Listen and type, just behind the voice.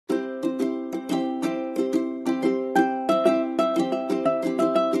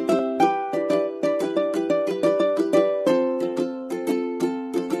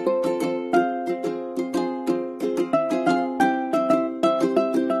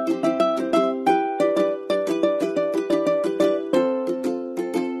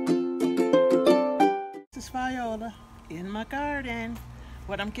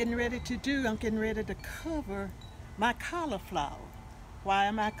what I'm getting ready to do, I'm getting ready to cover my cauliflower. Why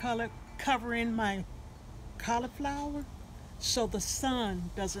am I covering my cauliflower? So the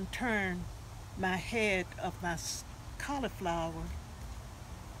sun doesn't turn my head of my cauliflower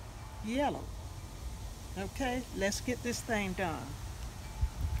yellow. Okay, let's get this thing done.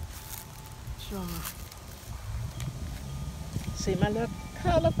 So, see my little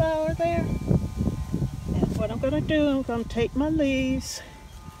cauliflower there? And what I'm going to do, I'm going to take my leaves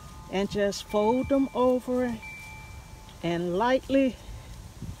and just fold them over and lightly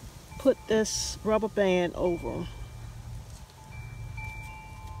put this rubber band over them.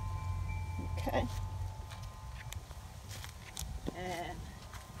 Okay. And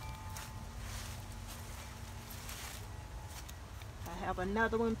I have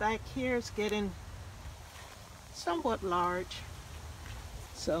another one back here. It's getting somewhat large.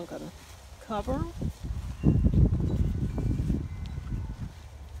 So I'm going to cover them.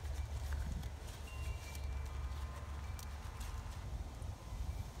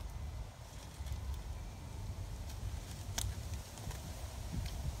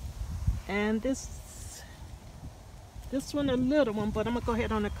 And this one a little one, but I'm gonna go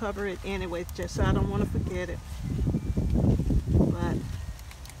ahead on and cover it anyway, just so I don't want to forget it. But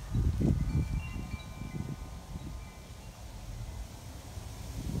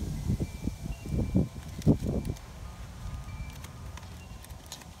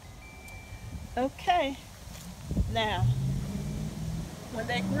okay, now when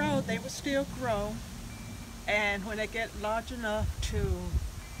they grow, they will still grow, and when they get large enough to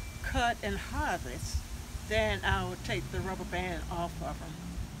cut and harvest, then I will take the rubber band off of them,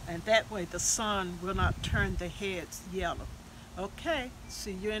 and that way the sun will not turn the heads yellow. Okay,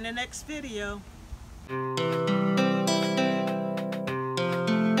 see you in the next video.